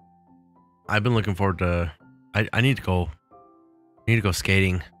at. I've been looking forward to, I need to go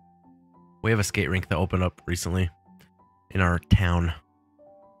skating. We have a skate rink that opened up recently in our town.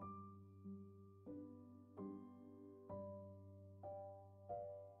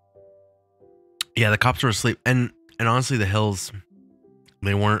 Yeah, the cops were asleep, and honestly, the hills,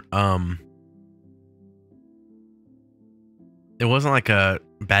 they weren't, it wasn't like a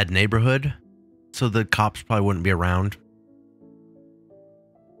bad neighborhood, so the cops probably wouldn't be around.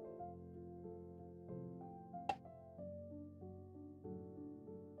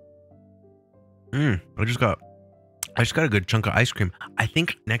 I just got a good chunk of ice cream. I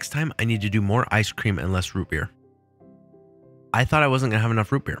think next time I need to do more ice cream and less root beer. I thought I wasn't gonna have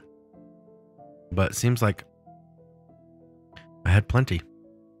enough root beer, but it seems like I had plenty.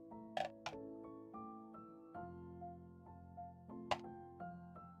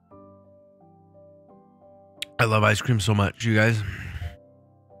 I love ice cream so much, you guys.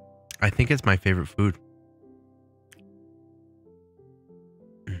 I think it's my favorite food.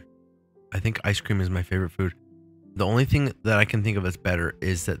 I think ice cream is my favorite food. The only thing that I can think of that's better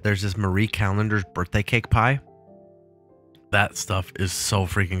is that there's this Marie Callender's birthday cake pie. That stuff is so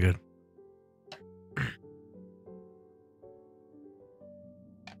freaking good.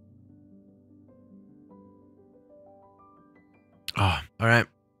 Oh, all right.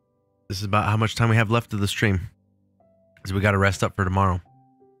 This is about how much time we have left of the stream, because we got to rest up for tomorrow.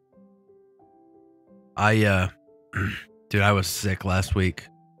 Dude, I was sick last week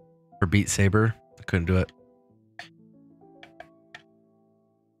for Beat Saber. I couldn't do it.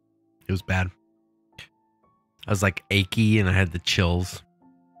 It was bad. I was like achy and I had the chills.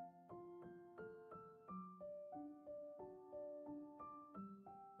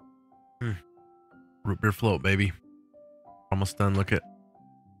 Root beer float, baby. Almost done. Look at.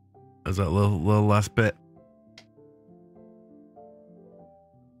 There's that little last bit.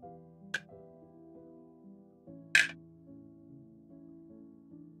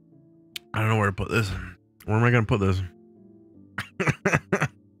 I don't know where to put this. Where am I going to put this?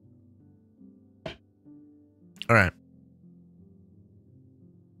 All right.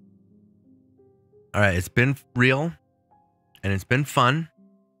 All right. It's been real and it's been fun,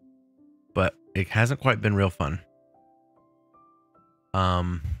 but it hasn't quite been real fun.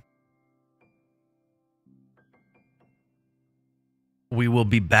 We will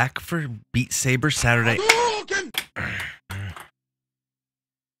be back for Beat Saber Saturday.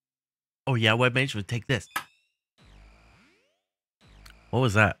 Oh yeah, webmage would take this. What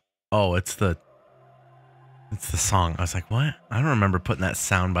was that? Oh, it's the song. I was like, what? I don't remember putting that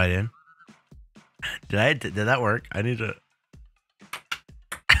sound bite in. Did that work? I need to.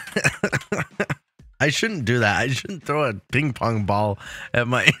 I shouldn't do that. I shouldn't throw a ping pong ball at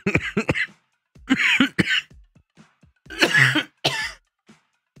my.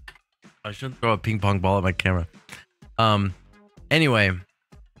 I shouldn't throw a ping pong ball at my camera. Anyway.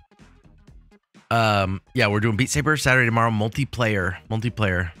 Yeah, we're doing Beat Saber Saturday tomorrow.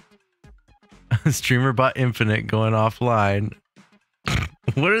 Multiplayer. STREAMER.BOT Infinite going offline.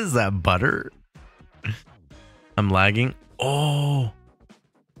 What is that, butter? I'm lagging. Oh,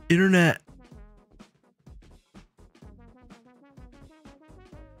 internet.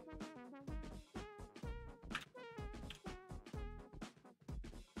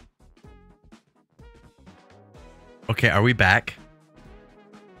 Okay, are we back?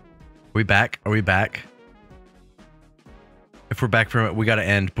 Are we back? Are we back? If we're back from it, we gotta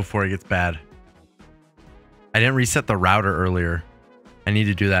end before it gets bad. I didn't reset the router earlier. I need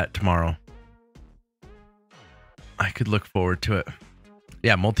to do that tomorrow. I could look forward to it.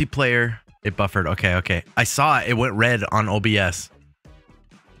 Yeah, multiplayer. It buffered. Okay. I saw it. It went red on OBS.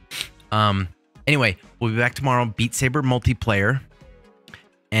 Anyway, we'll be back tomorrow. Beat Saber multiplayer.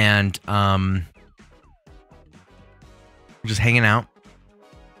 And we're just hanging out.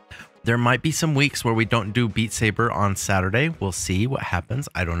 There might be some weeks where we don't do Beat Saber on Saturday. We'll see what happens.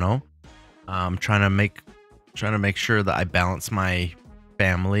 I don't know. I'm trying to make sure that I balance my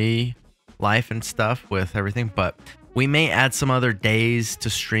family life and stuff with everything, but we may add some other days to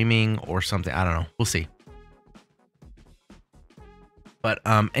streaming or something. I don't know. We'll see. But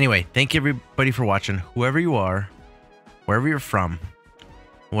anyway, thank you everybody for watching. Whoever you are, wherever you're from,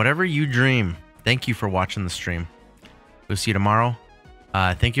 whatever you dream, thank you for watching the stream. We'll see you tomorrow.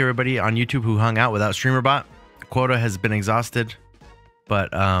 Thank you everybody on YouTube who hung out without STREAMER.BOT. Quota has been exhausted,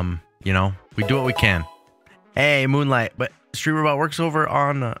 but you know, we do what we can. Hey, Moonlight, but STREAMER.BOT works over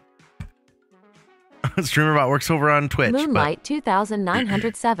on STREAMER.BOT works over on Twitch. Moonlight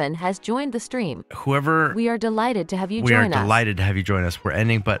 2907 has joined the stream. Whoever, we are delighted to have you we join are us. delighted to have you join us. We're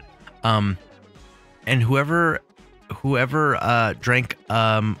ending, but and whoever drank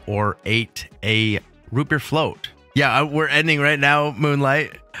or ate a root beer float. Yeah, we're ending right now,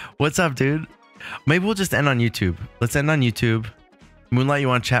 Moonlight. What's up, dude? Maybe we'll just end on YouTube. Let's end on YouTube. Moonlight, you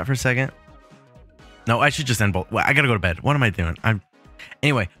want to chat for a second? No, I should just end both. Well, I gotta go to bed. What am I doing?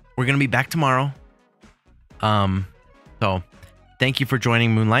 Anyway, we're gonna be back tomorrow. So thank you for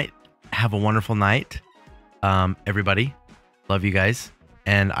joining, Moonlight. Have a wonderful night. Everybody. Love you guys.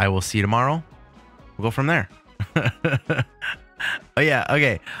 And I will see you tomorrow. We'll go from there. Oh yeah,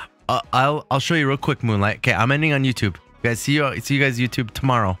 okay. I'll show you real quick, Moonlight. Okay, I'm ending on YouTube. Guys, see you guys YouTube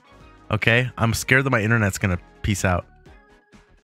tomorrow. Okay? I'm scared that my internet's gonna peace out.